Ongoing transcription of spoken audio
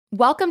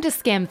Welcome to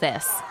Skim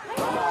This.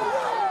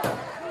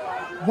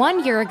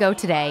 1 year ago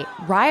today,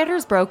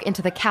 rioters broke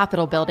into the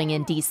Capitol building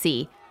in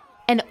D.C.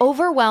 An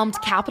overwhelmed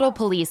Capitol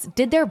Police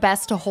did their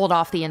best to hold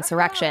off the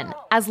insurrection,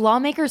 as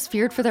lawmakers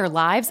feared for their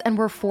lives and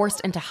were forced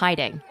into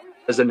hiding.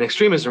 As an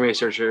extremism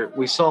researcher,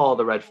 we saw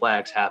the red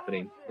flags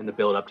happening in the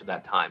build up to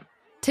that time.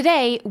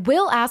 Today,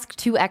 we'll ask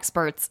two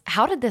experts,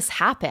 how did this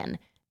happen?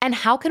 And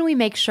how can we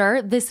make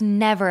sure this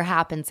never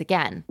happens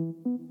again?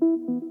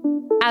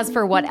 As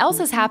for what else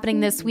is happening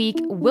this week,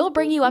 we'll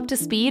bring you up to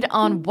speed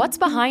on what's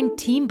behind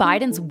Team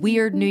Biden's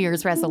weird New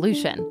Year's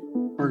resolution.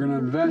 We're going to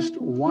invest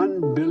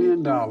 $1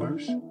 billion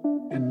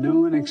in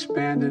new and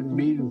expanded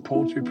meat and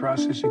poultry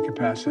processing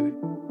capacity.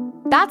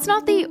 That's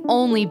not the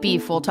only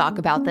beef we'll talk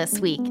about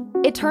this week.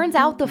 It turns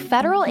out the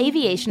Federal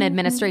Aviation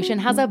Administration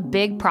has a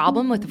big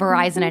problem with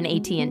Verizon and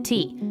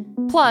AT&T.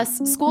 Plus,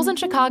 schools in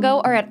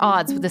Chicago are at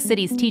odds with the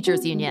city's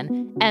teachers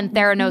union, and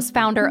Theranos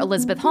founder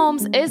Elizabeth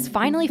Holmes is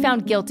finally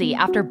found guilty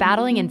after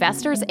battling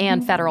investors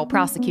and federal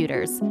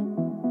prosecutors.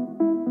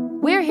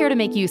 We're here to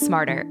make you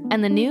smarter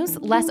and the news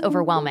less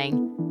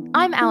overwhelming.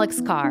 I'm Alex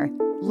Carr.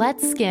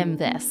 Let's skim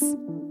this.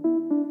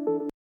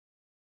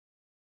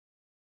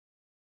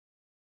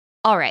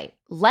 All right,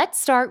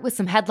 let's start with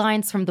some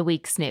headlines from the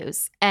week's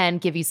news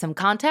and give you some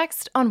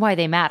context on why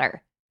they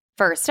matter.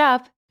 First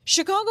up,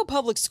 Chicago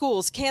Public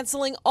Schools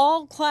canceling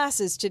all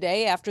classes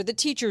today after the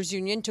teachers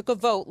union took a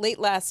vote late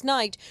last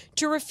night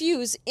to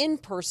refuse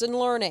in-person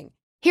learning.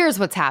 Here's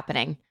what's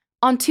happening.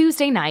 On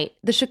Tuesday night,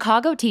 the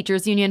Chicago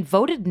Teachers Union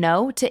voted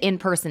no to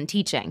in-person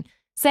teaching,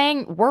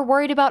 saying we're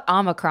worried about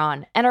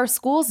Omicron and our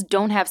schools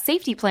don't have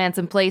safety plans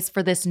in place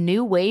for this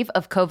new wave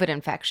of COVID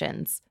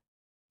infections.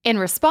 In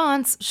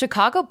response,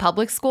 Chicago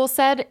Public Schools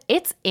said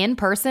it's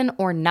in-person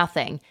or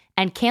nothing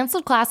and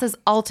canceled classes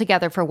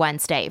altogether for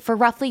Wednesday for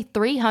roughly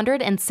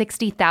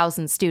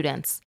 360,000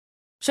 students.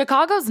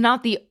 Chicago's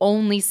not the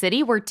only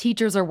city where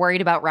teachers are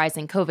worried about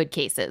rising COVID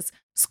cases.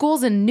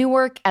 Schools in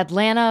Newark,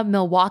 Atlanta,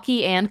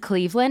 Milwaukee, and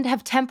Cleveland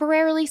have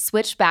temporarily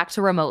switched back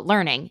to remote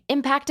learning,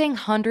 impacting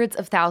hundreds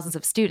of thousands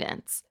of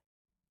students.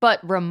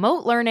 But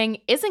remote learning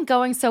isn't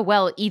going so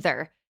well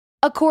either.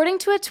 According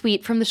to a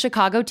tweet from the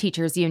Chicago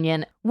Teachers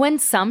Union, when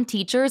some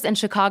teachers in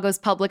Chicago's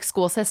public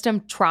school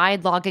system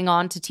tried logging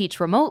on to teach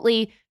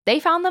remotely, they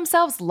found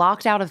themselves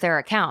locked out of their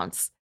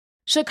accounts.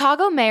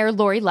 Chicago Mayor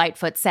Lori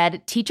Lightfoot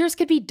said teachers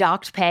could be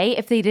docked pay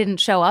if they didn't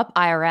show up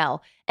IRL,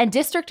 and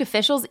district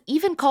officials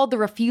even called the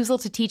refusal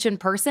to teach in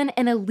person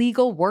an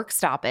illegal work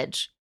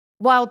stoppage.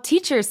 While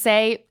teachers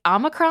say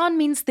Omicron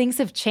means things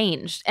have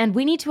changed, and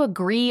we need to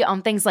agree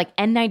on things like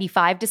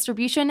N95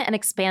 distribution and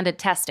expanded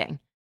testing.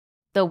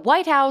 The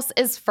White House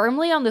is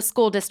firmly on the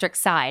school district's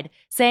side,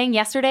 saying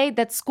yesterday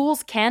that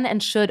schools can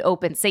and should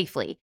open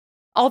safely.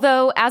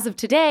 Although, as of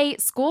today,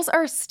 schools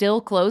are still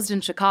closed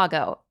in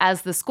Chicago,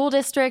 as the school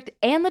district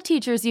and the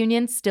teachers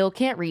union still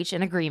can't reach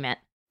an agreement.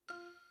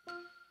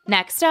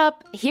 Next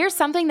up, here's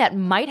something that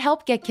might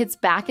help get kids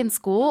back in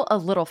school a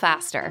little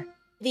faster.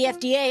 The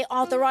FDA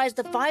authorized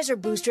the Pfizer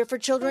booster for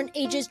children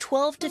ages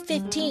 12 to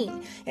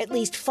 15, at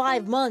least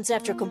 5 months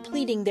after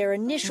completing their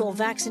initial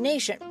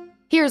vaccination.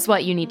 Here's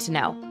what you need to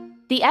know.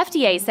 The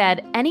FDA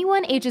said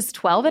anyone ages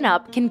 12 and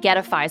up can get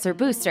a Pfizer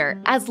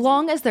booster as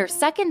long as their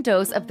second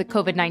dose of the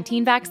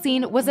COVID-19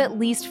 vaccine was at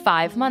least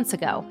 5 months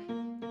ago.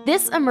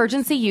 This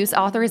emergency use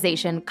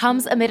authorization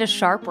comes amid a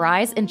sharp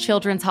rise in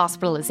children's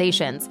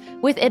hospitalizations,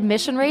 with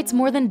admission rates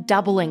more than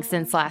doubling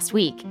since last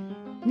week.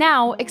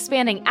 Now,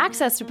 expanding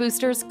access to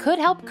boosters could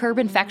help curb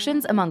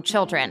infections among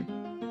children.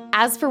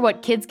 As for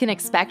what kids can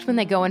expect when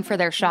they go in for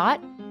their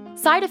shot,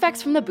 side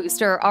effects from the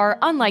booster are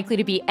unlikely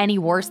to be any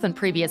worse than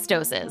previous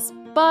doses.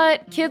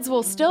 But kids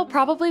will still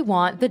probably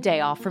want the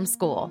day off from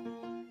school.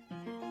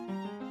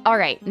 All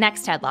right,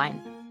 next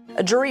headline.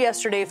 A jury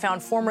yesterday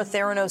found former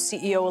Theranos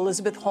CEO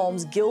Elizabeth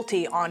Holmes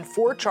guilty on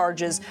 4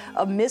 charges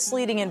of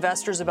misleading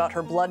investors about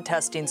her blood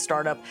testing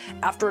startup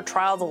after a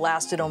trial that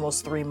lasted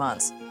almost 3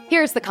 months.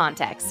 Here's the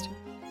context.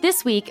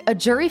 This week, a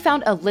jury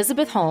found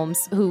Elizabeth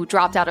Holmes, who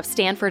dropped out of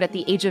Stanford at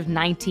the age of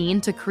 19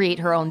 to create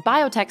her own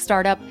biotech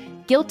startup,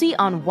 guilty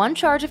on 1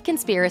 charge of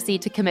conspiracy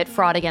to commit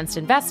fraud against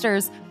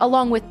investors,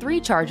 along with 3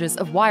 charges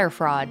of wire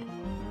fraud.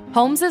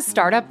 Holmes'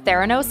 startup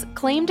Theranos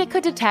claimed it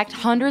could detect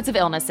hundreds of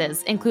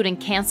illnesses, including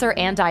cancer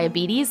and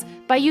diabetes,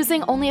 by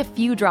using only a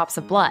few drops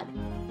of blood.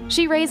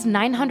 She raised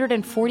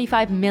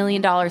 $945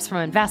 million from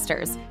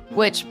investors,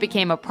 which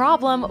became a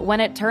problem when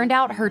it turned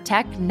out her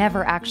tech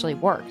never actually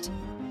worked.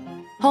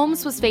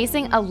 Holmes was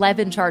facing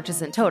 11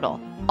 charges in total,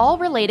 all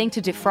relating to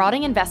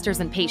defrauding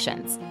investors and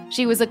patients.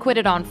 She was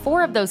acquitted on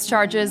 4 of those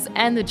charges,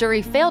 and the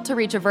jury failed to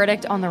reach a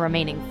verdict on the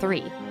remaining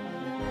 3.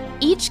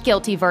 Each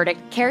guilty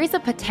verdict carries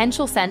a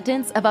potential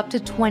sentence of up to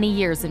 20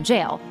 years in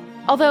jail,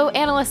 although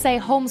analysts say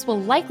Holmes will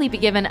likely be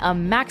given a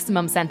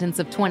maximum sentence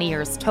of 20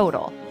 years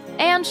total,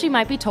 and she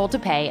might be told to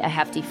pay a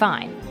hefty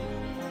fine.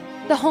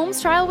 The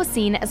Holmes trial was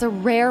seen as a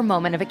rare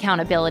moment of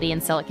accountability in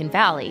Silicon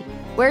Valley,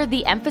 where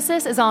the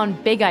emphasis is on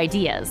big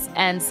ideas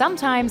and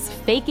sometimes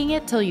faking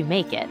it till you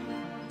make it.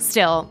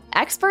 Still,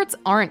 experts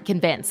aren't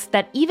convinced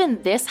that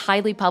even this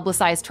highly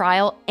publicized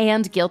trial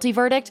and guilty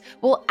verdict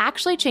will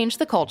actually change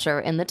the culture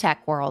in the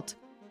tech world.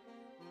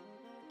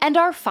 And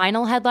our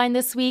final headline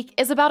this week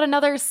is about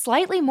another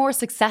slightly more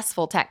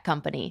successful tech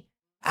company.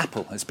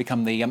 Apple has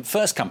become the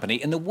first company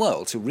in the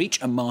world to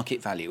reach a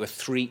market value of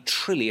 $3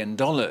 trillion.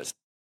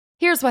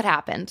 Here's what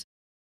happened.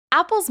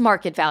 Apple's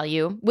market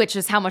value, which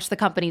is how much the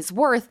company's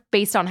worth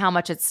based on how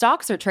much its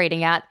stocks are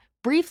trading at,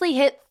 briefly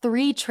hit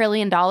 $3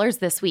 trillion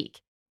this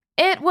week.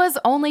 It was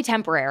only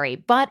temporary,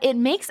 but it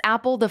makes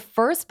Apple the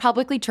first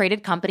publicly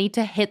traded company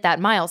to hit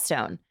that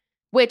milestone,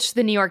 which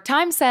the New York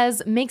Times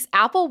says makes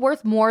Apple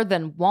worth more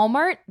than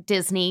Walmart,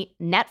 Disney,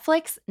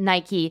 Netflix,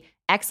 Nike,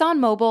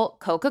 ExxonMobil,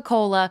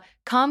 Coca-Cola,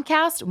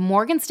 Comcast,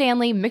 Morgan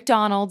Stanley,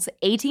 McDonald's,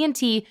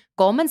 AT&T,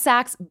 Goldman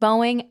Sachs,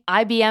 Boeing,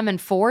 IBM,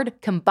 and Ford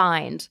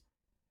combined.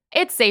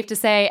 It's safe to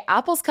say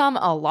Apple's come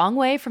a long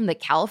way from the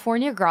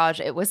California garage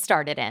it was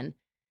started in.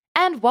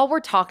 And while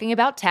we're talking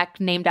about tech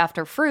named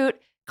after fruit,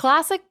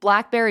 classic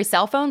BlackBerry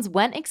cell phones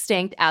went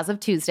extinct as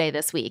of Tuesday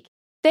this week.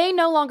 They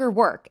no longer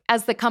work,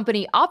 as the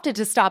company opted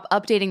to stop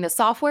updating the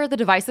software the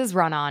devices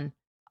run on.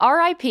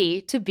 RIP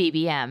to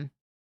BBM.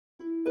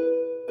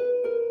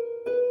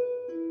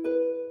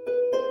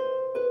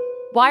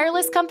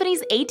 Wireless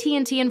companies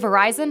AT&T and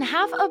Verizon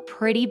have a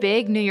pretty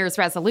big New Year's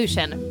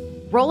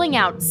resolution, rolling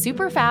out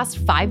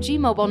super-fast 5G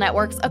mobile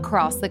networks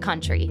across the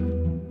country.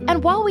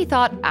 And while we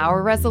thought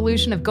our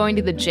resolution of going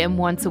to the gym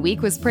once a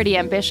week was pretty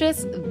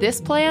ambitious,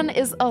 this plan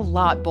is a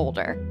lot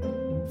bolder.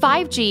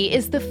 5G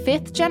is the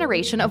fifth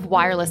generation of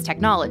wireless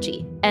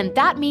technology, and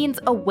that means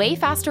a way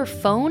faster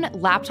phone,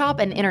 laptop,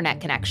 and internet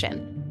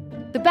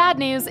connection. The bad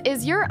news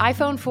is your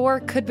iPhone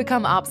 4 could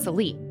become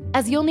obsolete,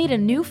 as you'll need a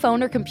new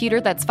phone or computer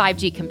that's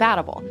 5G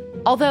compatible,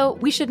 although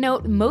we should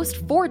note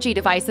most 4G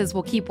devices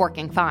will keep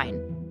working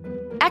fine.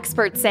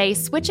 Experts say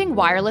switching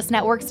wireless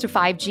networks to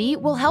 5G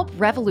will help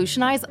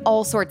revolutionize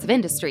all sorts of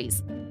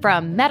industries,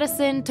 from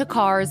medicine to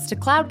cars to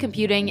cloud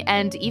computing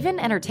and even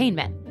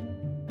entertainment.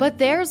 But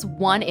there's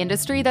one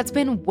industry that's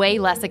been way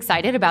less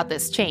excited about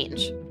this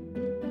change: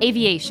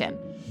 aviation.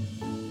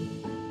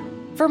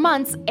 For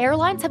months,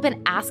 airlines have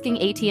been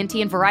asking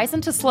AT&T and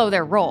Verizon to slow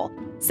their roll,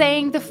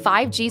 saying the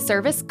 5G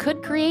service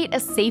could create a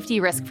safety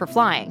risk for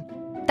flying.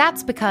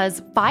 That's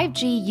because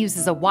 5G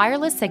uses a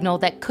wireless signal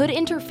that could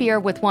interfere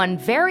with one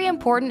very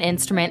important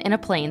instrument in a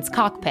plane's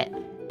cockpit,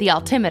 the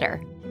altimeter.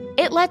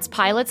 It lets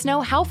pilots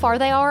know how far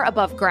they are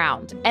above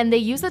ground, and they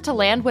use it to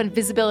land when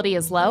visibility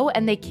is low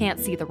and they can't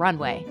see the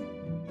runway.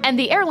 And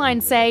the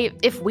airlines say,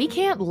 if we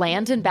can't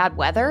land in bad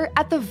weather,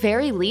 at the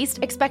very least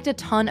expect a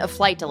ton of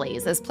flight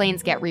delays as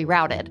planes get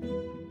rerouted.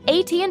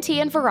 AT&T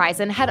and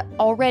Verizon had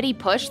already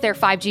pushed their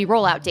 5G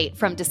rollout date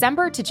from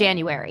December to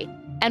January.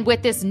 And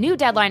with this new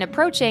deadline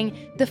approaching,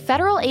 the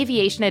Federal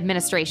Aviation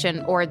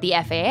Administration, or the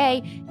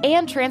FAA,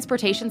 and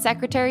Transportation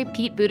Secretary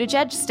Pete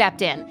Buttigieg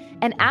stepped in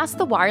and asked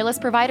the wireless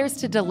providers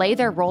to delay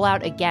their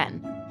rollout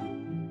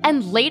again.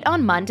 And late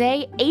on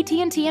Monday,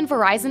 AT&T and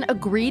Verizon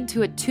agreed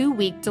to a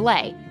 2-week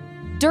delay,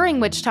 during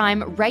which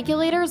time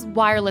regulators,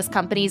 wireless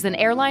companies, and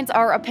airlines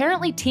are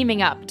apparently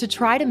teaming up to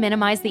try to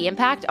minimize the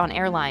impact on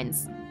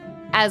airlines.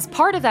 As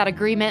part of that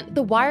agreement,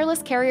 the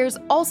wireless carriers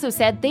also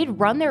said they'd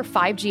run their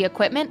 5G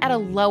equipment at a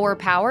lower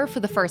power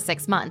for the first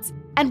 6 months,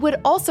 and would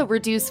also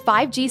reduce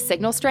 5G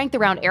signal strength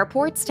around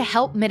airports to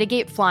help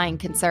mitigate flying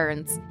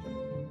concerns.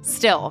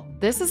 Still,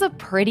 this is a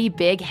pretty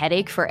big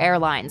headache for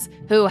airlines,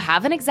 who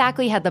haven't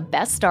exactly had the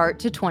best start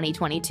to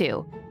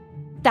 2022.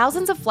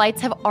 Thousands of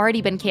flights have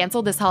already been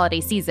canceled this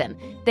holiday season,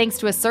 thanks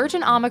to a surge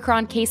in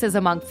Omicron cases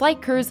among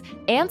flight crews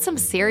and some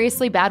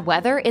seriously bad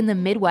weather in the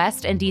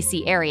Midwest and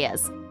DC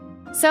areas.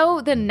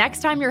 So the next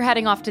time you're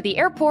heading off to the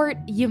airport,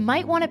 you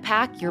might want to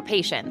pack your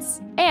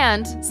patience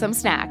and some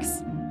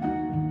snacks.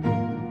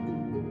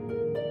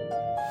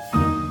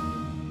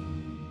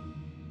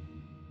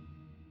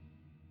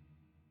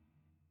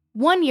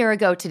 One year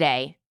ago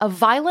today, a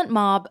violent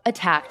mob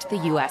attacked the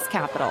U.S.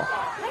 Capitol.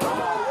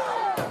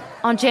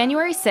 On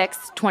January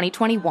 6,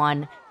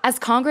 2021, as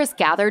Congress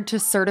gathered to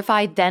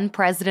certify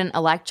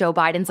then-President-elect Joe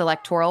Biden's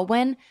electoral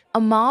win,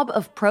 a mob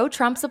of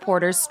pro-Trump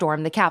supporters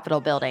stormed the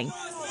Capitol building,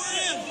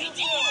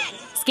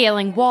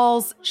 scaling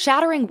walls,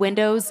 shattering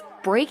windows,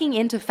 breaking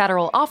into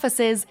federal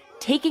offices,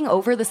 taking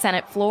over the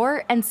Senate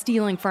floor, and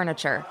stealing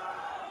furniture.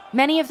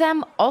 Many of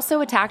them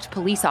also attacked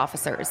police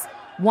officers.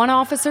 One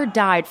officer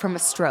died from a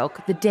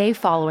stroke the day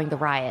following the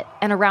riot,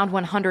 and around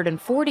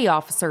 140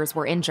 officers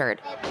were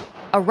injured.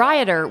 A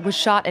rioter was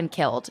shot and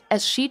killed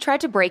as she tried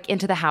to break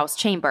into the House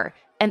chamber,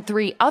 and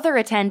 3 other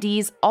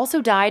attendees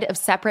also died of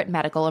separate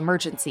medical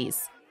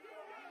emergencies.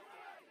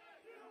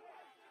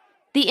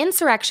 The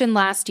insurrection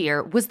last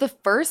year was the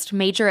first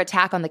major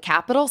attack on the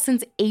Capitol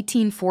since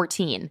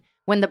 1814,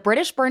 when the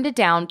British burned it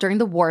down during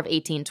the War of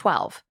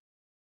 1812.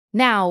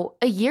 Now,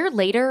 a year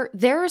later,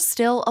 there are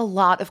still a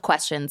lot of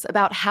questions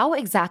about how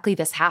exactly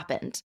this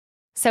happened.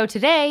 So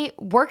today,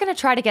 we're going to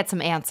try to get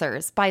some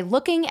answers by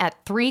looking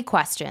at 3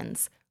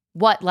 questions.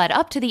 What led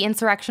up to the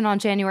insurrection on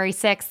January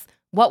 6th?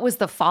 What was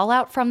the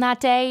fallout from that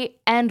day?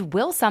 And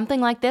will something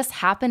like this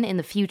happen in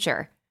the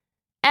future?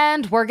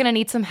 And we're going to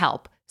need some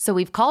help, so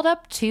we've called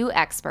up two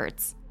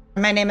experts.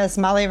 My name is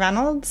Molly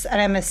Reynolds,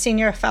 and I'm a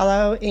senior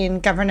fellow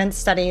in governance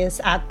studies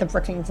at the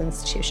Brookings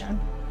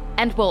Institution.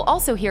 And we'll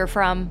also hear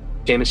from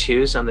James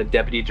Hughes. I'm the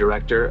deputy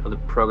director of the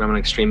program on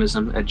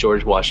extremism at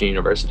George Washington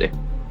University.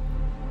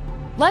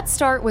 Let's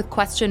start with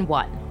question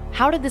 1.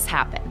 How did this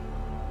happen?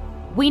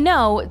 We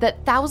know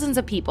that thousands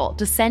of people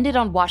descended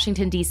on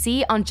Washington,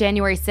 D.C. on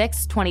January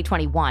 6,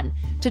 2021,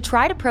 to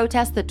try to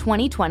protest the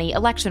 2020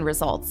 election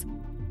results.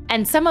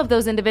 And some of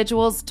those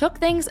individuals took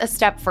things a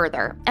step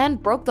further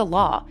and broke the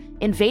law,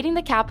 invading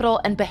the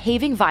Capitol and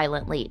behaving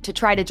violently to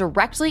try to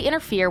directly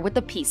interfere with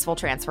the peaceful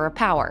transfer of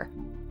power.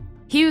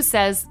 Hughes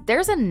says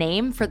there's a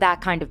name for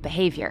that kind of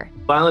behavior.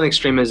 Violent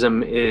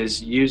extremism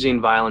is using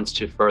violence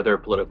to further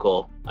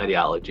political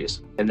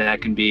ideologies. And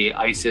that can be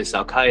ISIS,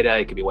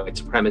 Al-Qaeda, it could be white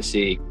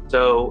supremacy.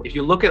 So if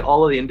you look at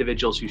all of the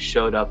individuals who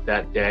showed up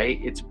that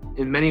day, it's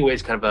in many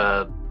ways kind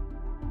of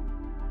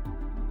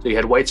so you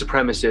had white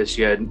supremacists,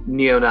 you had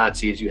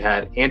neo-Nazis, you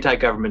had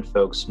anti-government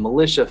folks,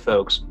 militia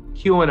folks,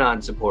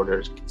 QAnon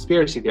supporters,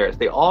 conspiracy theorists.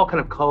 They all kind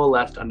of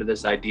coalesced under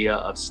this idea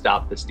of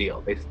stop the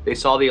steal. They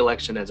saw the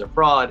election as a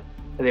fraud,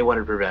 and they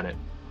wanted to prevent it.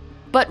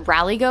 But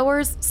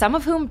rally-goers, some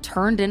of whom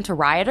turned into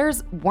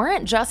rioters,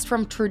 weren't just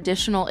from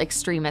traditional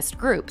extremist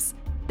groups.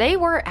 They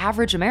were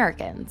average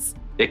Americans.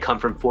 They come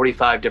from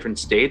 45 different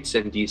states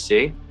in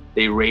D.C.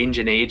 They range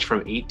in age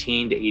from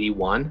 18 to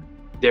 81.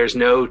 There's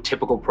no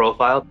typical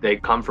profile. They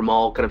come from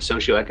all kind of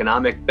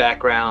socioeconomic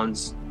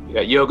backgrounds. You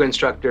got yoga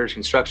instructors,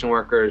 construction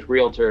workers,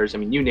 realtors,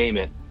 you name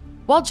it.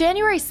 While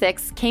January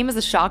 6th came as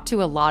a shock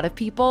to a lot of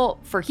people,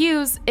 for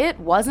Hughes, it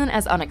wasn't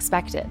as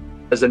unexpected.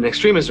 As an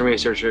extremism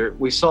researcher,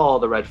 we saw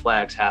the red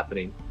flags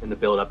happening in the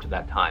build up to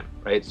that time,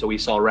 right? So we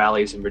saw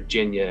rallies in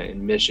Virginia,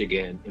 in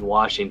Michigan, in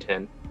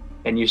Washington,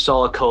 and you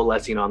saw a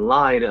coalescing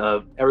online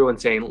of everyone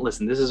saying,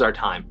 listen, this is our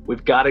time.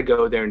 We've got to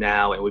go there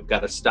now and we've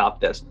got to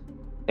stop this.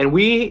 And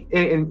we,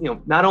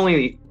 not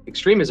only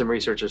extremism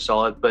researchers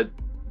saw it, but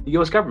the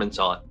US government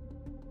saw it.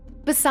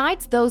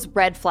 Besides those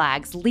red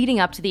flags leading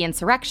up to the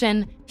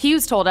insurrection,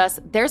 Hughes told us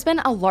there's been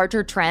a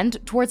larger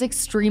trend towards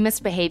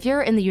extremist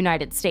behavior in the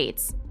United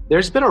States.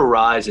 There's been a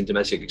rise in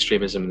domestic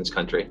extremism in this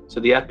country. So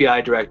the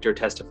FBI director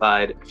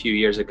testified a few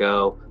years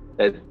ago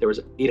that there was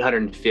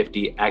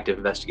 850 active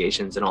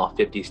investigations in all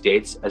 50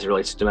 states as it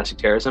relates to domestic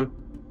terrorism.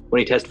 When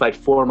he testified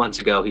 4 months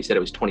ago, he said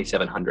it was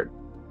 2,700.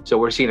 So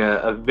we're seeing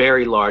a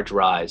very large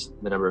rise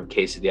in the number of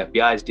cases the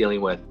FBI is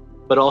dealing with,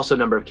 but also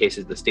number of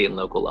cases at the state and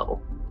local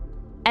level.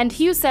 And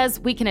Hughes says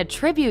we can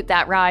attribute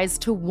that rise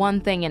to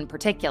one thing in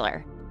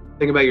particular.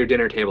 Think about your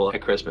dinner table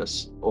at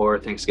Christmas or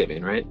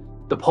Thanksgiving, right?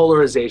 The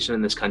polarization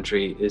in this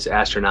country is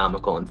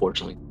astronomical,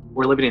 unfortunately.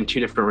 We're living in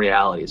two different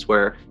realities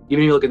where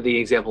even if you look at the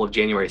example of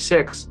January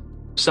 6th,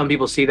 some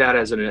people see that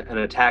as an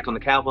attack on the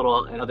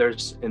Capitol, and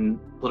others in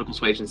political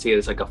persuasion see it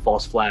as like a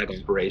false flag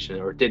operation,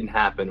 or it didn't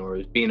happen, or it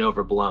was being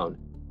overblown.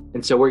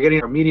 And so we're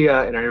getting our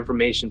media and our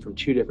information from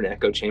two different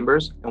echo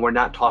chambers, and we're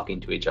not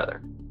talking to each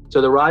other. So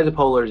the rise of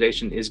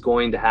polarization is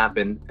going to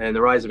happen, and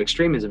the rise of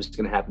extremism is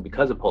going to happen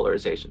because of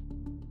polarization.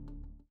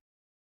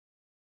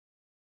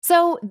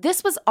 So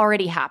this was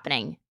already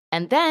happening,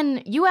 and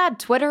then you add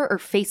Twitter or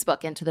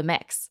Facebook into the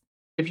mix.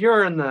 If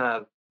you're in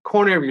the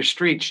corner of your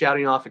street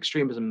shouting off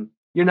extremism,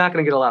 you're not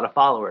going to get a lot of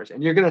followers,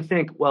 and you're going to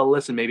think, well,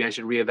 listen, maybe I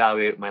should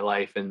reevaluate my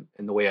life and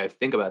the way I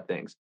think about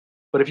things.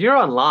 But if you're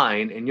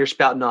online and you're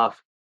spouting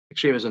off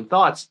extremism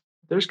thoughts,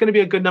 there's going to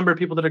be a good number of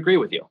people that agree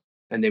with you.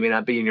 And they may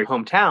not be in your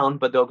hometown,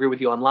 but they'll agree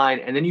with you online.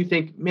 And then you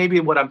think, maybe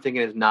what I'm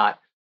thinking is not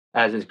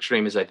as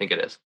extreme as I think it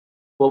is.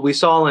 What we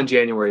saw on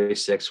January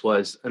 6th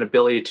was an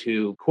ability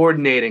to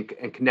coordinate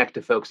and connect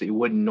to folks that you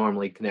wouldn't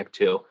normally connect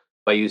to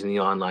by using the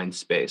online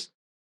space.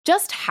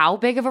 Just how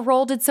big of a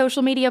role did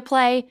social media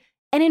play?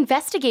 An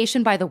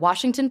investigation by the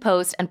Washington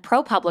Post and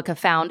ProPublica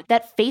found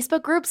that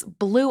Facebook groups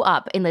blew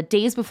up in the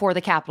days before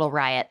the Capitol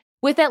riot,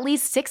 with at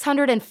least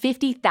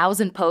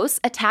 650,000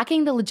 posts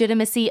attacking the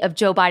legitimacy of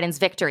Joe Biden's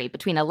victory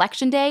between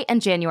Election Day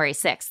and January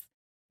 6th.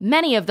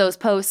 Many of those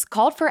posts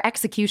called for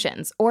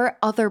executions or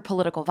other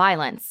political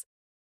violence.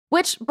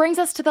 Which brings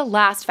us to the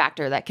last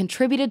factor that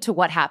contributed to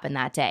what happened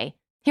that day.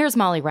 Here's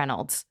Molly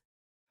Reynolds.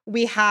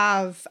 We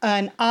have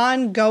an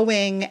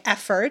ongoing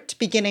effort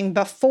beginning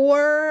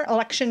before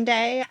Election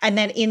Day and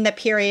then in the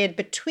period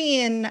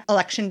between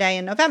Election Day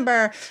in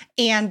November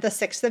and the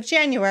 6th of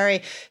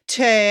January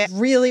to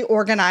really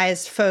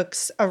organize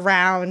folks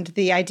around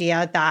the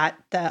idea that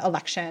the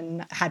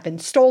election had been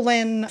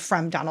stolen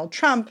from Donald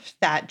Trump,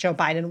 that Joe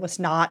Biden was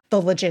not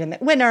the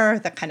legitimate winner,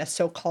 the kind of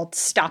so-called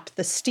Stop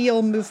the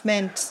Steal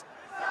movement.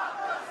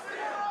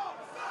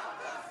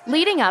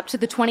 Leading up to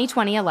the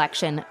 2020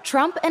 election,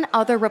 Trump and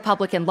other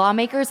Republican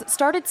lawmakers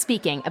started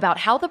speaking about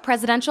how the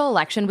presidential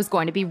election was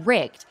going to be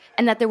rigged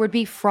and that there would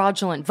be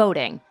fraudulent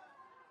voting.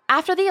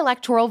 After the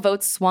electoral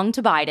votes swung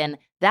to Biden,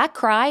 that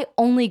cry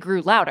only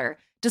grew louder,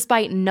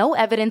 despite no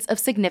evidence of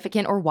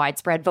significant or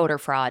widespread voter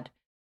fraud.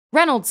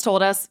 Reynolds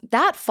told us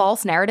that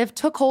false narrative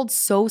took hold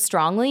so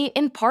strongly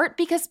in part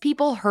because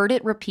people heard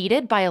it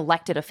repeated by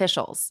elected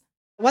officials.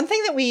 One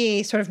thing that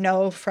we sort of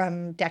know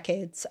from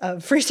decades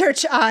of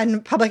research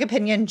on public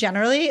opinion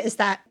generally is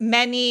that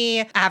many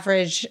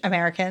average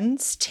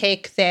Americans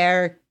take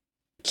their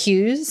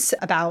cues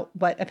about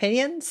what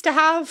opinions to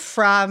have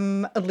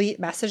from elite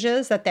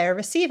messages that they're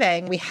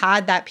receiving. We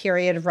had that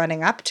period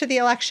running up to the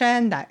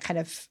election, that kind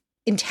of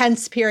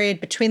intense period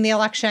between the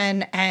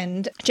election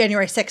and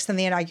January 6th and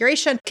the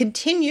inauguration,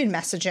 continued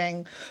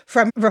messaging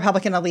from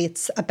Republican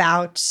elites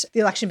about the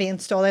election being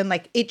stolen.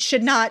 Like, it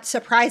should not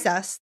surprise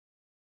us.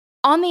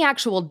 On the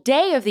actual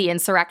day of the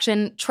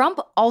insurrection, Trump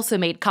also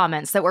made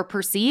comments that were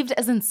perceived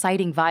as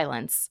inciting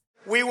violence.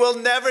 We will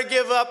never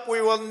give up.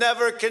 We will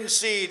never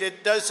concede.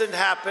 It doesn't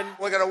happen.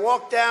 We're going to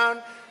walk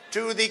down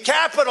to the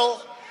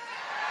Capitol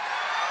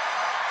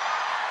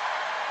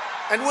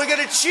and we're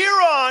going to cheer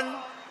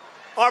on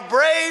our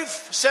brave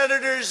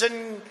senators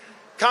and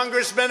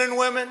congressmen and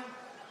women.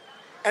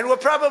 And we're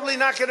probably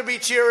not going to be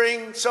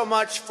cheering so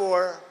much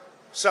for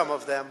some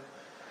of them,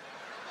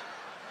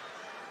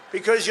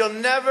 because you'll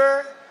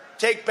never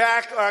take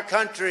back our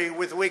country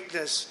with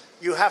weakness.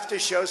 You have to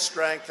show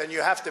strength and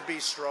you have to be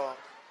strong.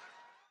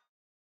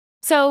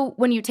 So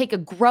when you take a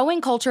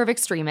growing culture of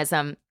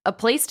extremism, a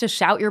place to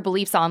shout your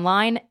beliefs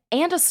online,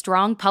 and a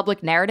strong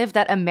public narrative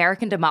that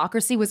American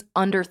democracy was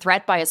under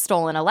threat by a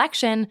stolen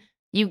election,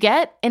 you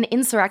get an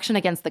insurrection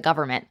against the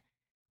government.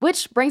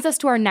 Which brings us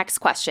to our next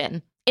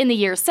question. In the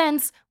years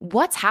since,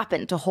 what's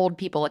happened to hold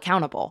people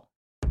accountable?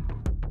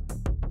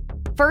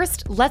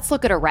 First, let's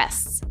look at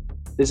arrests.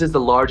 This is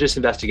the largest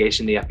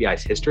investigation in the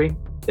FBI's history.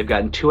 They've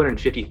gotten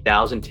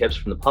 250,000 tips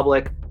from the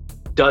public,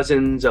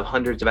 dozens of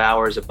hundreds of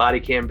hours of body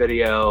cam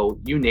video,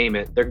 you name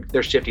it,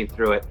 they're shifting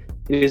through it.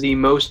 It is the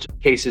most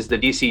cases the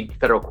DC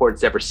federal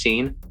court's ever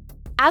seen.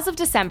 As of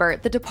December,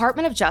 the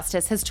Department of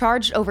Justice has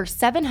charged over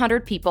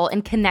 700 people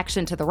in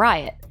connection to the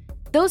riot.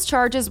 Those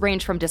charges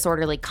range from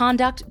disorderly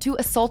conduct to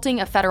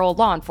assaulting a federal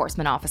law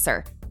enforcement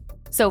officer.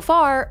 So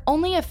far,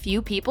 only a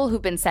few people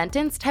who've been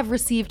sentenced have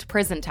received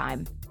prison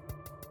time.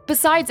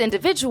 Besides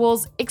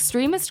individuals,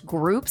 extremist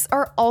groups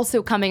are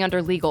also coming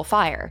under legal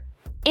fire.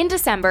 In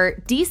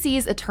December,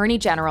 DC's Attorney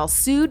General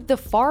sued the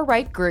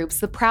far-right groups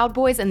the Proud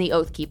Boys and the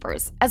Oath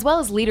Keepers, as well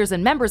as leaders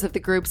and members of the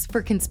groups,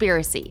 for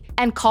conspiracy,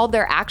 and called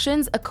their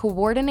actions a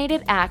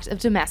coordinated act of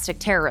domestic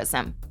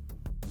terrorism.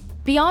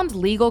 Beyond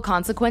legal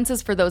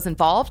consequences for those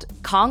involved,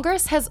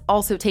 Congress has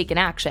also taken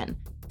action.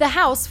 The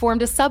House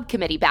formed a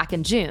subcommittee back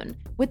in June,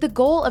 with the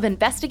goal of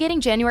investigating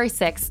January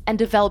 6th and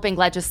developing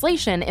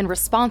legislation in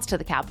response to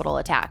the Capitol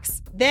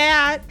attacks.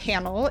 That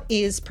panel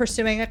is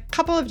pursuing a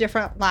couple of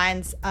different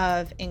lines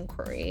of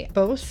inquiry,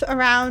 both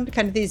around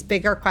kind of these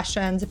bigger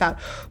questions about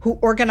who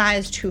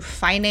organized, who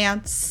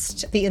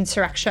financed the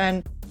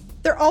insurrection.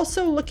 They're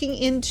also looking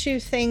into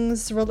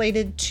things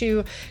related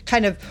to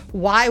kind of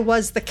why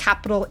was the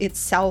Capitol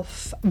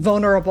itself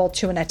vulnerable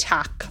to an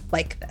attack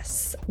like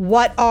this?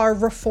 What are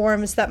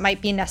reforms that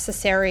might be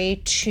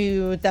necessary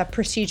to the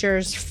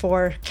procedures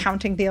for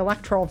counting the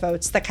electoral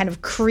votes that kind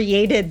of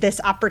created this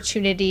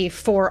opportunity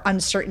for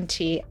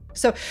uncertainty?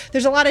 So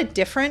there's a lot of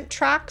different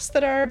tracks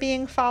that are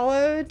being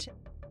followed.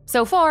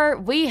 So far,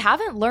 we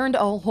haven't learned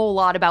a whole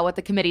lot about what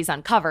the committee's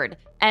uncovered,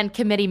 and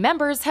committee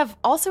members have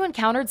also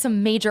encountered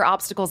some major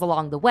obstacles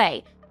along the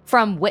way,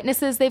 from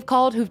witnesses they've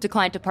called who've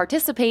declined to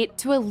participate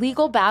to a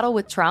legal battle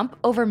with Trump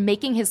over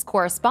making his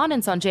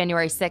correspondence on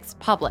January 6th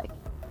public.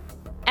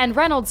 And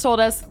Reynolds told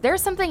us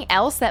there's something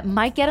else that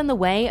might get in the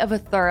way of a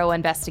thorough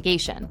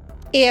investigation.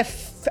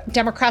 If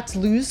Democrats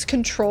lose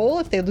control,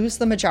 if they lose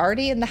the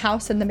majority in the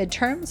House in the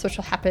midterms, which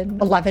will happen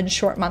 11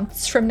 short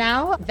months from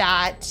now,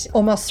 that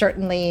almost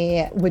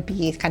certainly would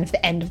be kind of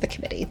the end of the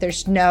committee.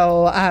 There's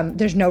no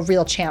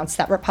real chance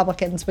that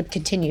Republicans would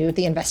continue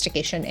the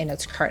investigation in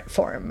its current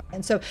form.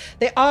 And so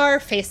they are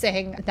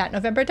facing that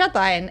November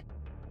deadline.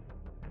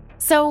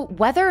 So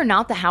whether or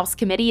not the House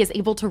committee is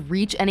able to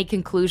reach any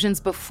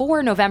conclusions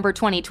before November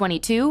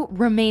 2022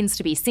 remains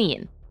to be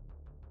seen.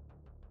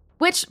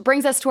 Which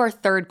brings us to our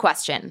third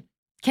question.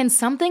 Can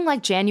something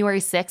like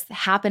January 6th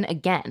happen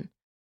again?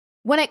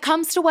 When it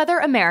comes to whether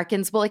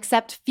Americans will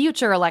accept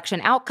future election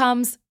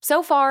outcomes,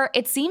 so far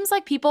it seems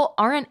like people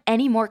aren't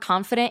any more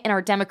confident in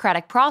our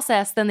democratic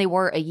process than they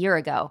were a year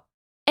ago.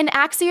 An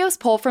Axios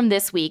poll from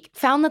this week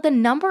found that the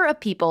number of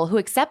people who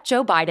accept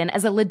Joe Biden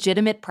as a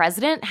legitimate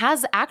president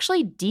has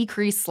actually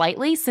decreased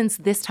slightly since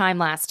this time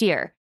last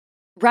year.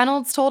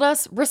 Reynolds told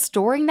us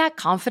restoring that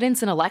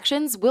confidence in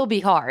elections will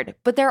be hard,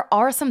 but there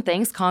are some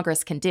things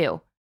Congress can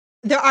do.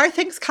 There are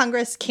things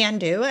Congress can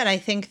do, and I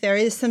think there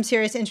is some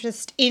serious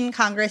interest in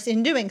Congress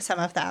in doing some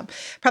of them.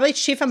 Probably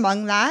chief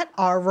among that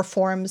are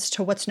reforms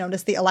to what's known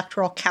as the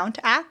Electoral Count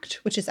Act,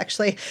 which is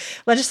actually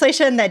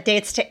legislation that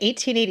dates to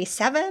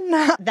 1887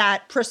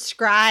 that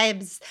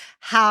prescribes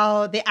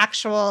how the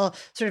actual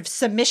sort of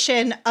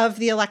submission of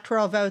the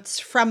electoral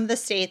votes from the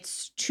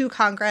states to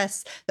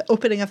Congress, the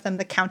opening of them,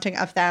 the counting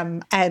of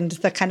them, and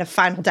the kind of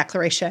final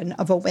declaration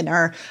of a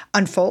winner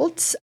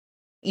unfolds.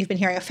 You've been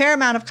hearing a fair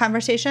amount of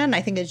conversation,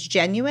 I think it's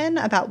genuine,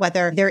 about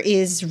whether there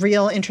is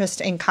real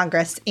interest in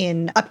Congress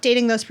in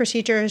updating those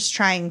procedures,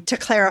 trying to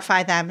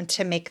clarify them,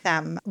 to make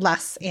them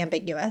less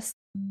ambiguous.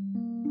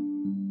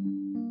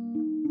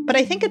 But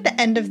I think at the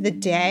end of the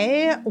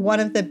day, one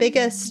of the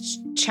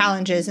biggest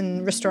challenges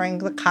in restoring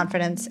the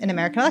confidence in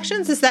American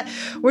elections is that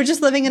we're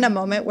just living in a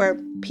moment where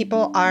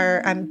people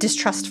are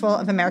distrustful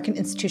of American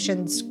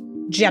institutions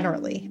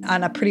generally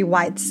on a pretty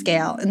wide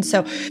scale. And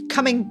so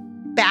coming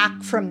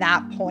back from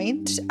that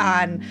point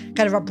on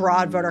kind of a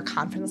broad voter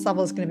confidence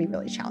level is going to be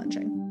really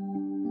challenging.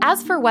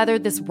 As for whether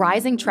this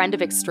rising trend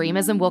of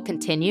extremism will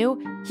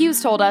continue,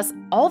 Hughes told us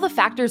all the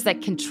factors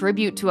that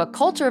contribute to a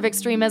culture of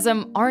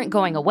extremism aren't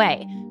going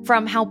away,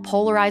 from how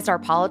polarized our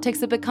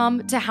politics have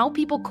become to how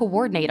people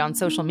coordinate on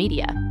social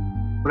media.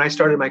 When I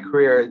started my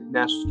career in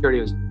national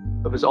security,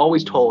 I was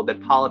always told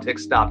that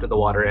politics stopped at the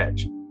water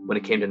edge when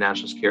it came to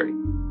national security.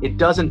 It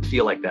doesn't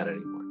feel like that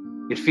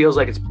anymore. It feels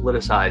like it's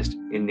politicized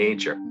in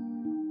nature.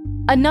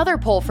 Another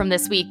poll from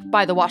this week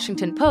by The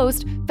Washington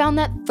Post found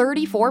that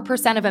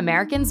 34% of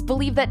Americans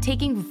believe that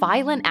taking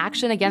violent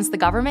action against the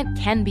government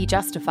can be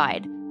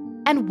justified.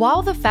 And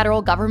while the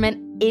federal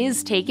government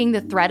is taking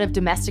the threat of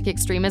domestic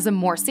extremism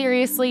more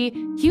seriously,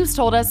 Hughes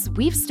told us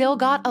we've still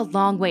got a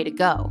long way to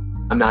go.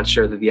 I'm not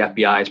sure that the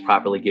FBI is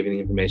properly giving the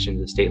information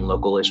to the state and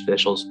local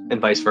officials and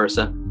vice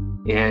versa.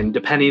 And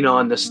depending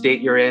on the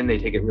state you're in, they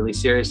take it really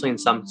seriously. In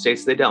some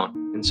states, they don't.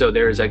 And so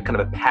there's a kind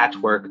of a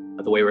patchwork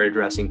of the way we're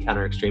addressing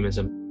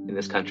counter-extremism in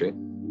this country.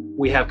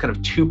 We have kind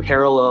of two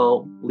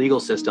parallel legal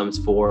systems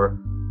for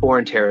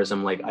foreign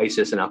terrorism like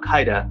ISIS and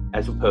Al-Qaeda,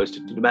 as opposed to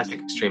domestic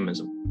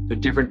extremism. So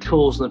different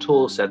tools in the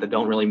tool set that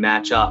don't really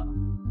match up.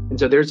 And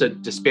so there's a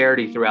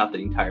disparity throughout the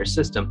entire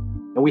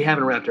system, and we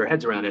haven't wrapped our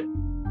heads around it.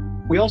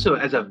 We also,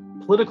 as a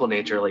political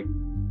nature, like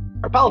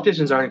our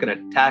politicians aren't going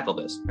to tackle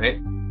this, right?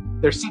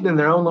 They're sitting in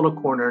their own little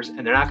corners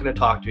and they're not going to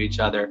talk to each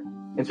other.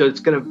 And so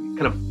it's going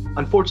to kind of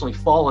unfortunately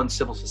fall on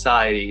civil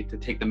society to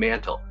take the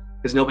mantle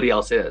because nobody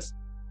else is.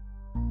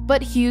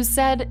 But Hughes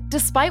said,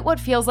 despite what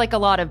feels like a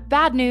lot of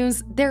bad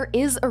news, there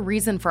is a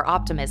reason for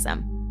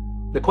optimism.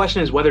 The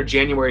question is whether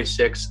January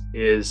 6th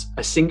is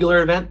a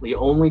singular event, the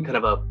only kind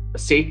of a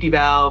safety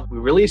valve. We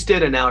released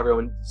it and now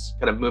everyone's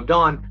kind of moved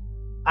on.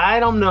 I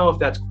don't know if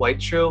that's quite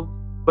true,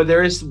 but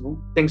there is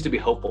things to be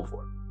hopeful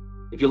for.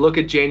 If you look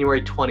at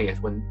January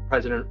 20th, when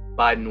President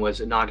Biden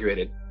was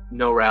inaugurated,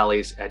 no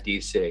rallies at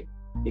DC.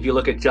 If you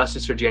look at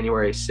Justice for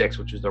January 6th,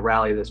 which was the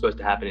rally that's supposed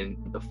to happen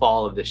in the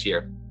fall of this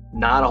year,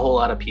 not a whole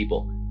lot of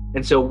people.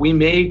 And so we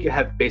may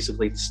have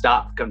basically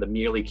stopped kind of the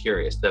merely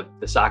curious, the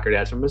soccer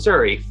dads from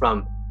Missouri,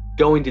 from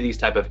going to these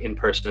type of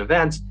in-person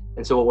events.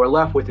 And so what we're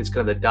left with is kind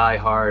of the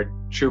die-hard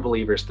true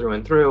believers through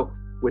and through,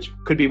 which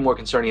could be more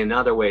concerning in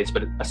other ways,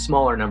 but a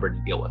smaller number to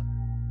deal with.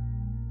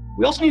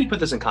 We also need to put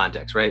this in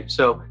context, right?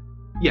 So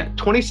yeah,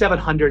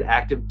 2,700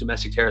 active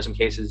domestic terrorism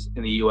cases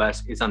in the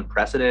US is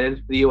unprecedented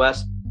for the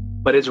US,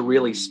 but it's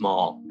really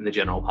small in the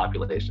general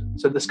population.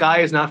 So the sky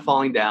is not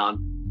falling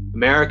down.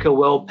 America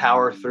will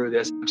power through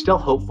this. I'm still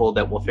hopeful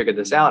that we'll figure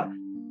this out.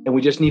 And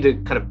we just need to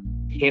kind of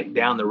tamp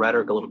down the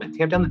rhetoric a little bit,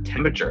 tamp down the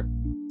temperature,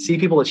 see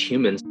people as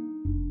humans.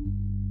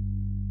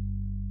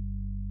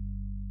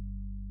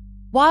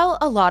 While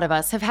a lot of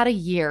us have had a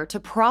year to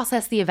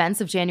process the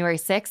events of January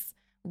 6th,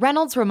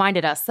 Reynolds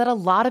reminded us that a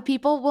lot of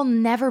people will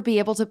never be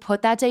able to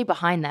put that day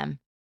behind them.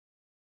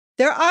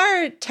 There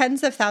are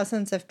tens of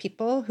thousands of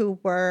people who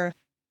were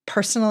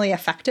personally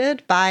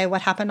affected by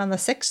what happened on the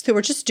 6th, who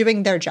were just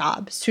doing their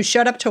jobs, who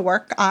showed up to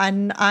work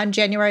on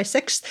January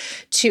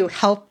 6th to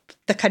help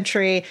the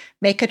country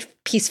make a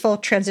peaceful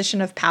transition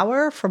of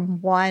power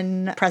from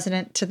one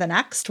president to the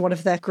next, one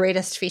of the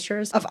greatest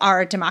features of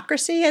our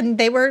democracy. And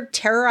they were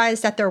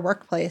terrorized at their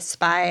workplace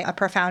by a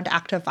profound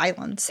act of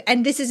violence.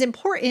 And this is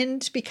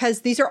important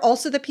because these are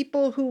also the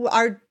people who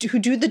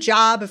do the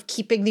job of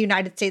keeping the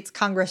United States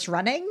Congress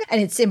running. And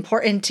it's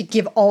important to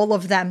give all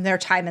of them their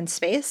time and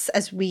space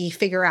as we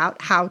figure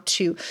out how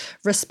to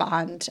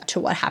respond to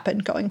what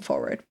happened going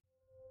forward.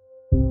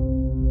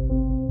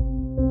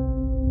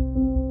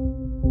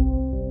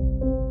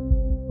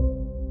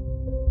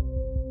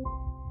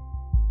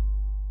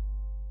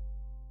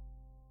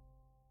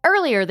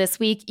 Earlier this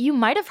week, you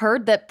might have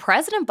heard that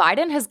President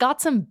Biden has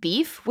got some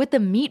beef with the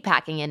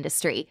meatpacking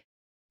industry.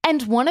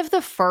 And one of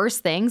the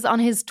first things on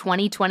his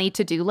 2020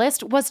 to-do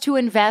list was to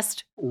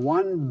invest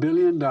 $1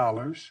 billion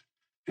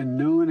in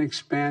new and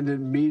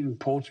expanded meat and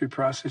poultry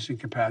processing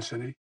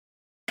capacity.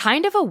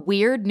 Kind of a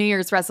weird New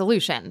Year's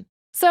resolution.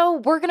 So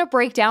we're going to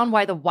break down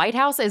why the White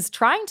House is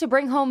trying to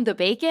bring home the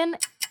bacon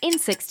in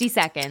 60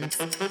 seconds.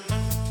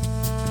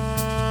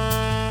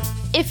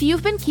 If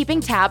you've been keeping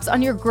tabs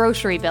on your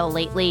grocery bill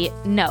lately,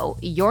 no,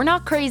 you're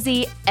not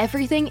crazy.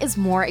 Everything is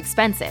more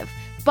expensive.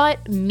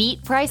 But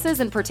meat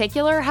prices in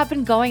particular have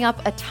been going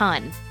up a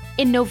ton.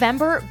 In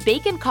November,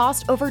 bacon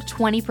cost over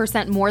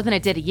 20% more than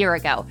it did a year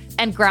ago,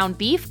 and ground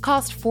beef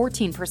cost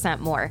 14%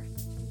 more.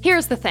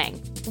 Here's the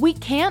thing. We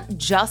can't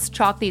just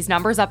chalk these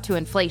numbers up to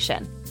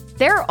inflation.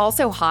 They're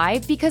also high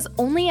because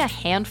only a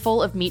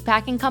handful of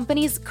meatpacking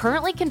companies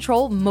currently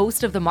control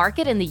most of the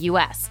market in the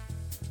US.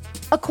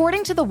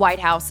 According to the White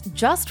House,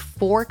 just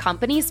 4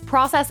 companies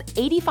process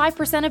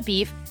 85% of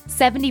beef,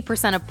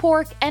 70% of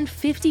pork, and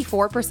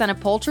 54% of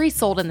poultry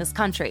sold in this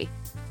country.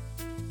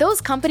 Those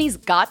companies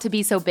got to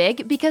be so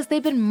big because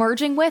they've been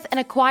merging with and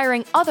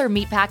acquiring other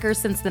meatpackers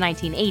since the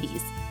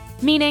 1980s,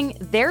 meaning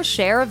their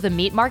share of the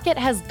meat market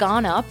has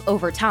gone up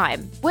over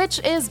time, which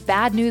is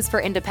bad news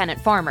for independent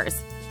farmers.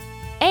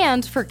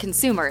 And for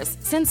consumers,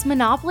 since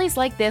monopolies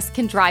like this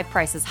can drive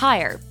prices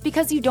higher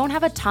because you don't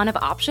have a ton of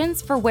options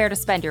for where to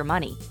spend your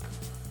money.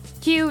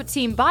 Cue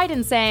Team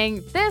Biden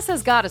saying, this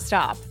has got to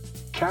stop.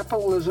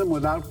 Capitalism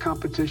without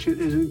competition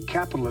isn't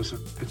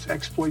capitalism, it's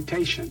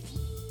exploitation.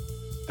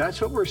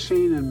 That's what we're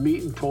seeing in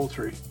meat and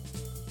poultry.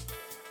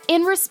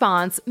 In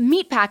response,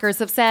 meatpackers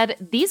have said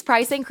these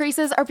price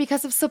increases are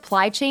because of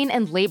supply chain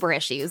and labor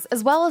issues,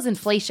 as well as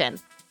inflation.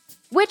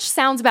 Which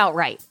sounds about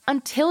right,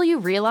 until you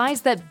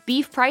realize that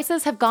beef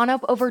prices have gone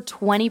up over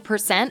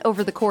 20%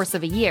 over the course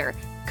of a year,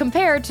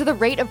 compared to the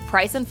rate of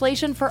price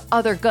inflation for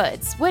other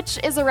goods, which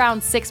is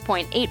around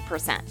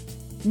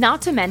 6.8%.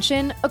 Not to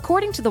mention,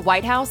 according to the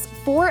White House,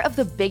 4 of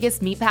the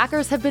biggest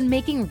meatpackers have been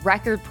making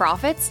record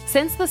profits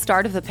since the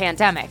start of the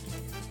pandemic.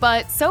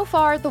 But so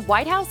far, the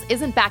White House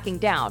isn't backing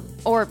down,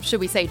 or should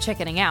we say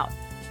chickening out.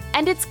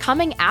 And it's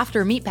coming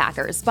after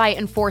meatpackers by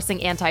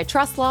enforcing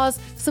antitrust laws,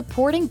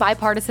 supporting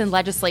bipartisan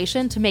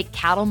legislation to make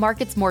cattle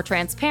markets more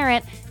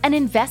transparent, and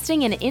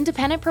investing in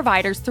independent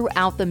providers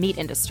throughout the meat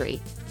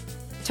industry.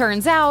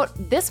 Turns out,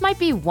 this might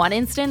be one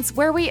instance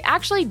where we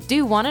actually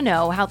do want to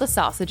know how the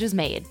sausage is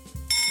made.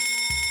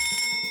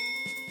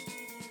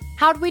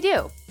 How'd we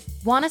do?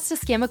 Want us to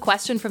skim a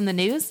question from the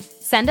news?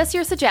 Send us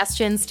your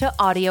suggestions to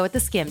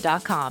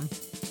audio@theskim.com.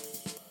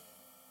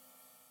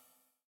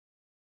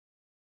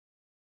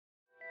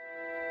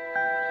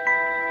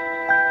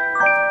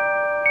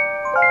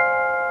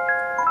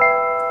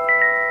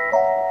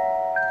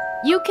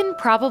 You can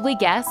probably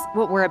guess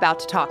what we're about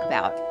to talk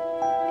about.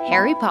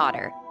 Harry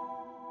Potter.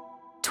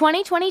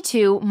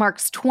 2022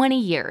 marks 20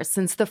 years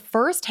since the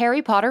first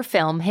Harry Potter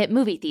film hit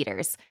movie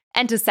theaters,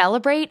 and to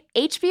celebrate,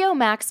 HBO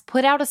Max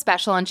put out a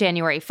special on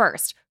January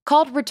 1st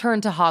called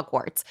Return to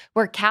Hogwarts,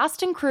 where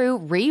cast and crew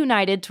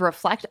reunited to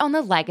reflect on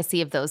the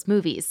legacy of those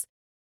movies.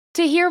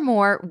 To hear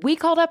more, we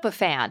called up a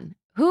fan,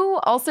 who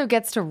also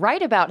gets to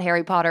write about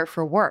Harry Potter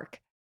for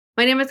work.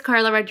 My name is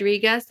Carla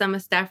Rodriguez. I'm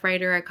a staff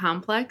writer at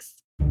Complex.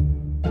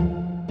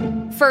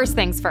 First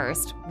things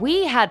first,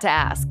 we had to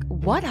ask,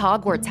 what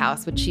Hogwarts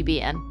house would she be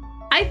in?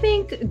 I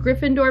think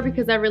Gryffindor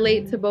because I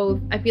relate to both.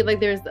 I feel like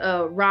there's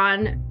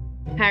Ron,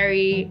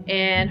 Harry,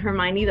 and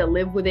Hermione that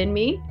live within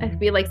me. I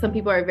feel like some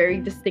people are very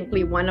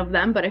distinctly one of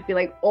them, but I feel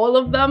like all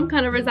of them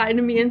kind of reside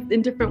in me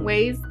in different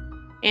ways.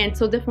 And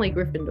so definitely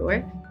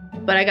Gryffindor.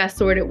 But I got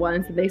sorted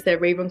once and they said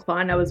Ravenclaw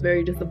and I was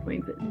very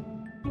disappointed.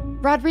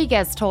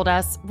 Rodriguez told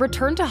us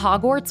Return to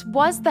Hogwarts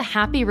was the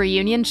happy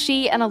reunion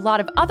she and a lot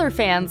of other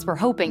fans were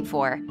hoping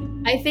for.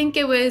 I think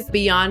it was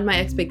beyond my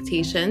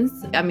expectations.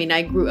 I mean,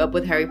 I grew up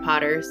with Harry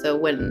Potter, so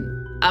when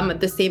I'm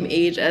at the same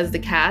age as the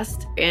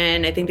cast,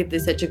 and I think they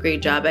did such a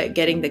great job at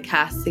getting the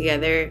cast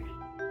together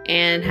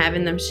and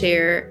having them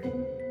share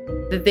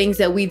the things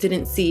that we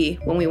didn't see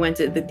when we went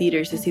to the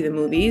theaters to see the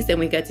movies, and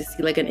we got to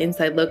see like an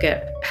inside look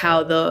at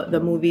how the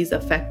movies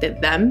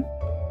affected them.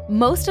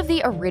 Most of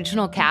the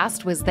original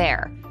cast was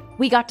there.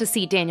 We got to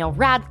see Daniel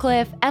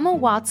Radcliffe, Emma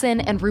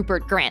Watson, and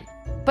Rupert Grint,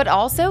 but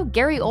also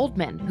Gary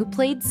Oldman, who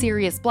played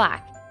Sirius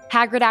Black,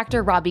 Hagrid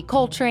actor Robbie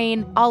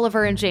Coltrane,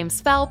 Oliver and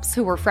James Phelps,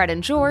 who were Fred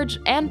and George,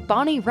 and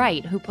Bonnie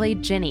Wright, who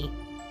played Ginny.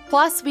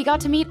 Plus, we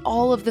got to meet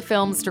all of the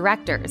film's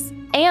directors,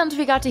 and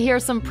we got to hear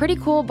some pretty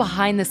cool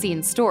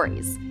behind-the-scenes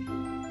stories,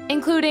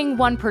 including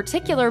one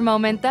particular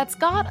moment that's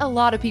got a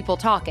lot of people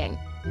talking,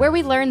 where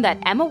we learned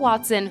that Emma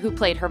Watson, who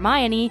played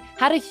Hermione,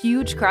 had a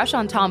huge crush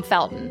on Tom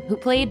Felton, who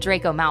played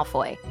Draco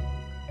Malfoy.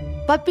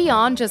 But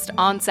beyond just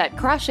on-set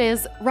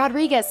crushes,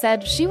 Rodriguez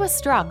said she was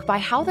struck by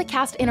how the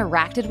cast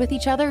interacted with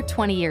each other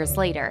 20 years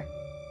later.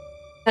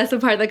 That's the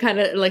part that kind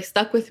of like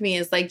stuck with me,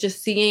 is like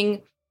just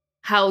seeing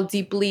how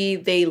deeply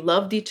they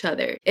loved each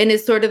other. And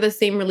it's sort of the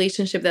same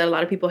relationship that a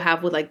lot of people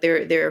have with like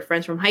their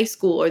friends from high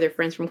school or their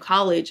friends from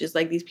college, is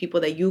like these people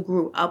that you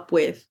grew up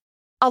with.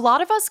 A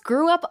lot of us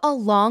grew up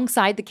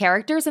alongside the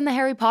characters in the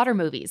Harry Potter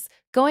movies,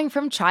 going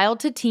from child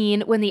to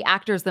teen when the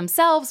actors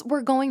themselves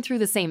were going through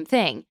the same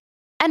thing.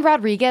 And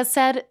Rodriguez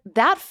said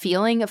that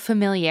feeling of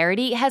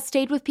familiarity has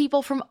stayed with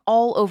people from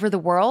all over the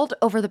world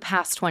over the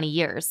past 20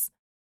 years.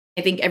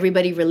 I think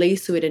everybody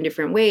relates to it in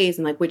different ways,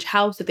 and like which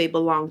house that they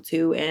belong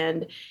to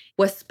and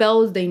what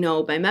spells they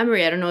know by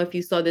memory. I don't know if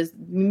you saw this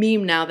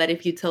meme now that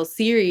if you tell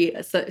Siri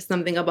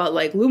something about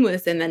like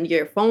Loomis and then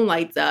your phone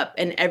lights up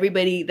and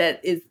everybody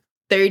that is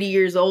 30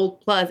 years old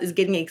plus is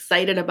getting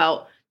excited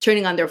about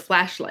turning on their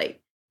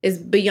flashlight, is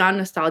beyond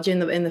nostalgia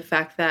in the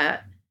fact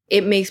that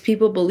it makes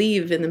people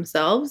believe in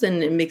themselves,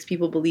 and it makes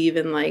people believe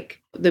in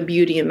like the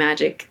beauty and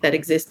magic that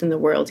exists in the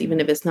world, even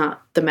if it's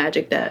not the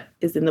magic that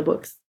is in the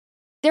books.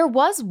 There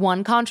was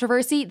one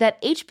controversy that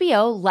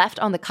HBO left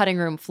on the cutting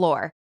room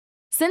floor.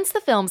 Since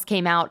the films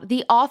came out,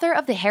 the author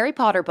of the Harry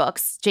Potter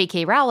books,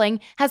 J.K.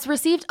 Rowling, has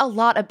received a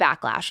lot of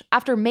backlash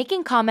after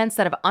making comments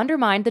that have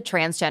undermined the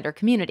transgender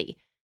community.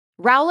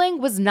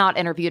 Rowling was not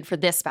interviewed for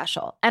this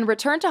special, and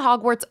Return to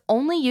Hogwarts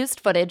only used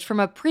footage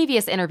from a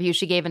previous interview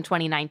she gave in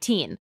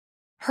 2019.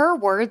 Her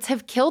words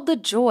have killed the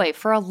joy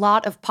for a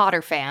lot of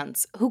Potter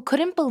fans, who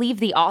couldn't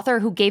believe the author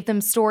who gave them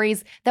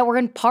stories that were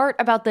in part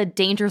about the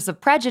dangers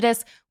of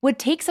prejudice would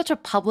take such a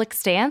public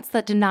stance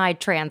that denied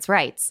trans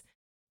rights.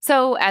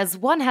 So, as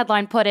one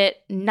headline put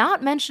it,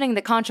 not mentioning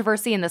the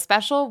controversy in the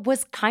special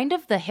was kind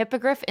of the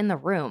hippogriff in the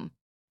room.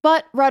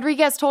 But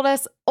Rodriguez told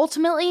us,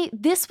 ultimately,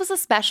 this was a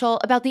special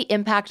about the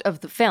impact of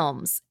the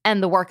films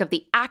and the work of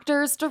the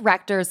actors,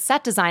 directors,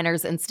 set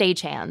designers, and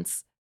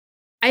stagehands.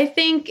 I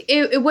think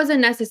it wasn't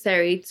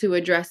necessary to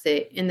address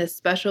it in this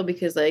special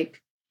because,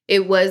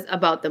 it was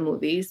about the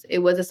movies. It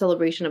was a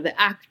celebration of the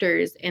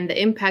actors and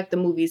the impact the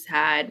movies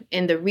had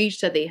and the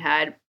reach that they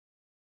had.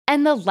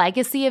 And the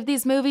legacy of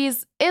these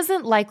movies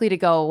isn't likely to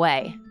go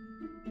away.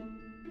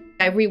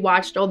 I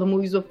rewatched all the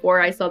movies before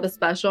I saw the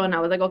special, and I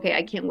was like, okay,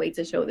 I can't wait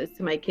to show this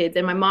to my kids.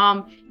 And my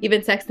mom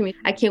even texted me,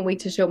 I can't wait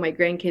to show my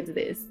grandkids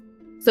this.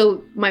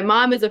 So my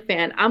mom is a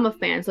fan, I'm a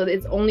fan, so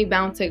it's only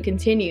bound to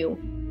continue.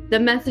 The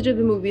message of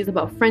the movie is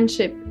about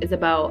friendship, is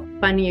about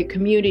finding your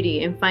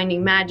community and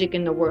finding magic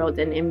in the world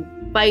and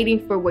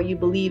fighting for what you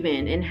believe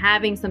in and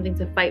having something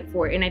to fight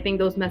for. And I think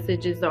those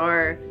messages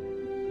are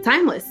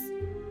timeless.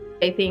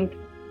 I think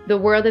the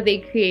world that they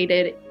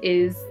created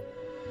is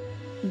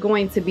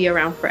going to be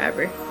around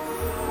forever.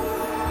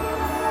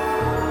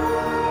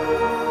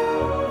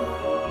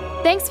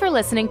 Thanks for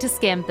listening to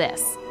Skim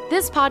This.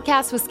 This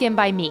podcast was skimmed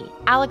by me,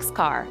 Alex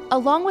Carr,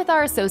 along with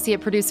our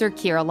associate producer,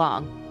 Kira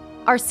Long.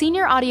 Our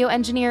senior audio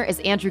engineer is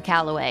Andrew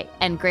Calloway,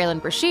 and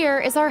Graylin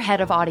Brashear is our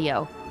head of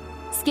audio.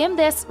 Skim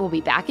This will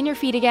be back in your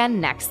feed again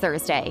next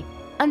Thursday.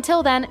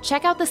 Until then,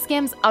 check out the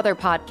Skim's other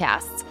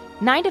podcasts.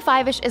 9 to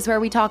 5-ish is where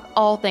we talk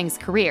all things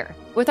career,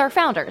 with our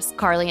founders,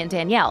 Carly and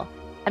Danielle.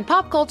 And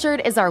Pop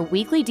Cultured is our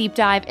weekly deep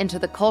dive into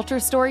the culture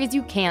stories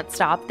you can't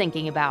stop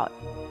thinking about.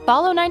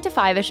 Follow 9 to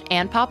 5-ish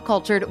and Pop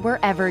Cultured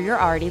wherever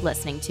you're already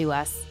listening to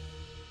us.